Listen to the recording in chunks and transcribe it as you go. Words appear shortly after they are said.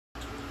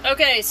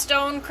Okay,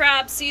 stone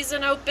crab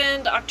season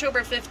opened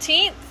October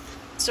 15th.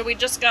 So we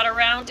just got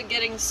around to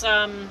getting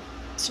some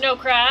snow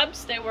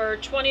crabs. They were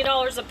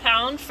 $20 a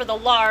pound for the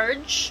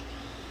large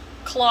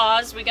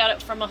claws. We got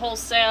it from a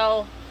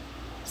wholesale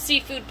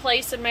seafood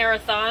place in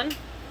Marathon.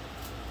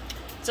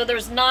 So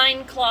there's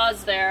 9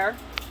 claws there.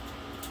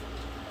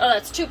 Oh,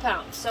 that's 2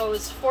 pounds. So it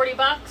was 40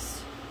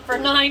 bucks for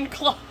 9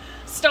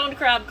 stone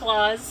crab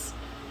claws.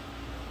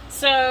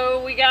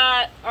 So we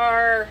got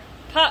our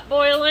pot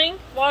boiling,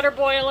 water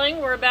boiling.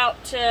 We're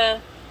about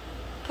to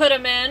put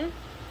them in.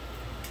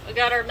 We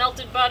got our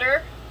melted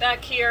butter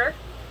back here.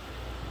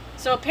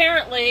 So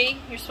apparently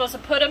you're supposed to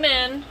put them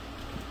in,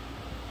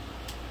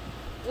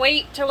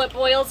 wait till it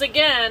boils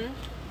again,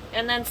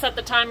 and then set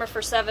the timer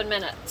for 7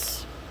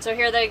 minutes. So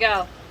here they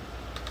go.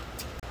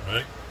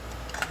 Right?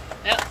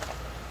 Yep.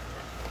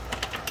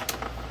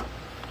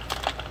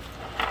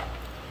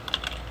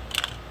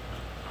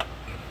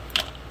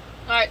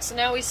 Alright, so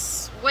now we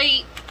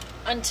wait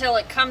until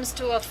it comes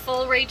to a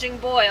full raging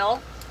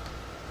boil,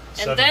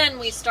 and then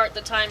we start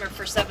the timer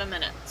for 7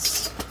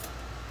 minutes.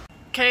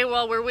 Okay,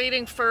 while we're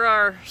waiting for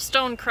our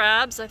stone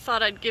crabs, I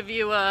thought I'd give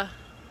you a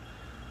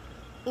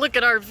look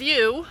at our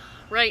view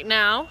right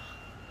now.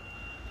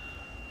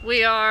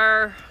 We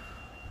are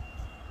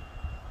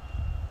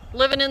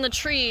living in the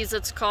trees,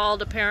 it's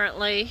called,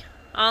 apparently,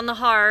 on the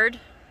hard.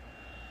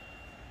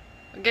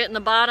 We're getting the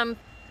bottom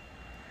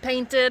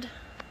painted,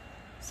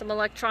 some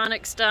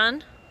electronics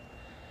done.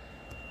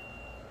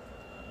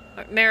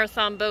 Our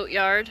Marathon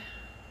Boatyard.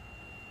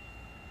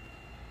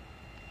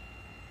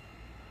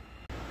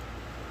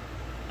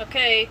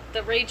 Okay,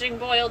 the raging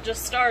boil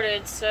just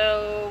started,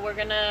 so we're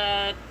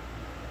gonna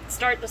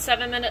start the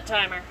 7-minute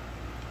timer.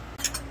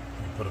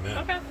 Put them in.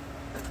 Okay.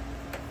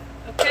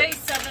 Okay,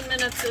 7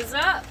 minutes is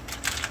up.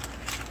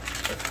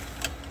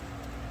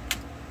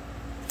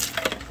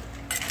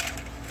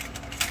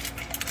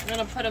 I'm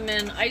gonna put them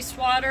in ice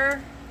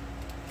water.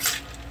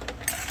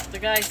 The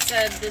guy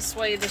said this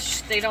way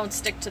they don't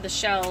stick to the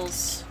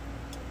shells.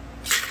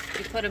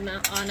 You put them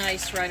on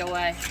ice right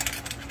away.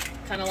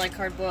 Kind of like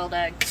hard-boiled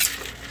eggs.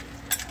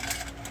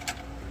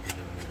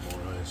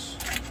 More ice.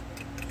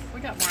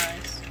 We got more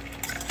ice.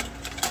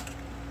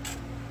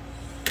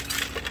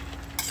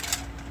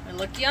 They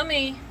look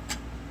yummy.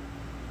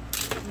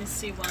 Let me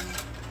see one.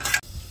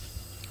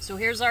 So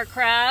here's our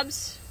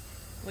crabs.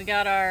 We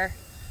got our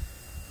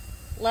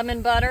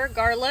lemon butter,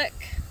 garlic.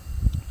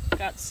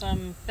 Got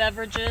some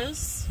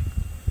beverages.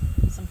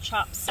 Some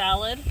chopped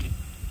salad.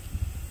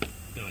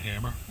 Got a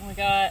hammer. And we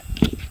got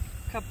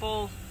a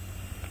couple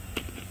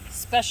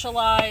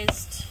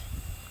specialized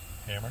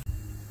hammer.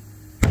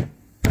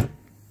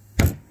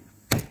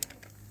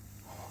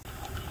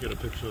 Get a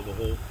picture of the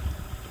whole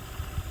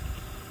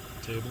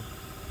table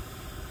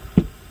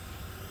with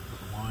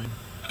the wine.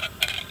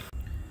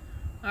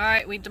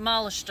 Alright, we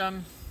demolished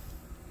them.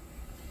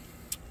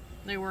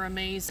 They were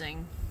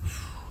amazing.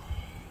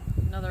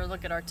 Another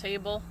look at our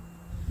table.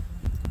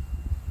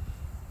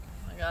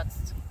 I got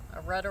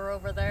a rudder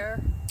over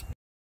there.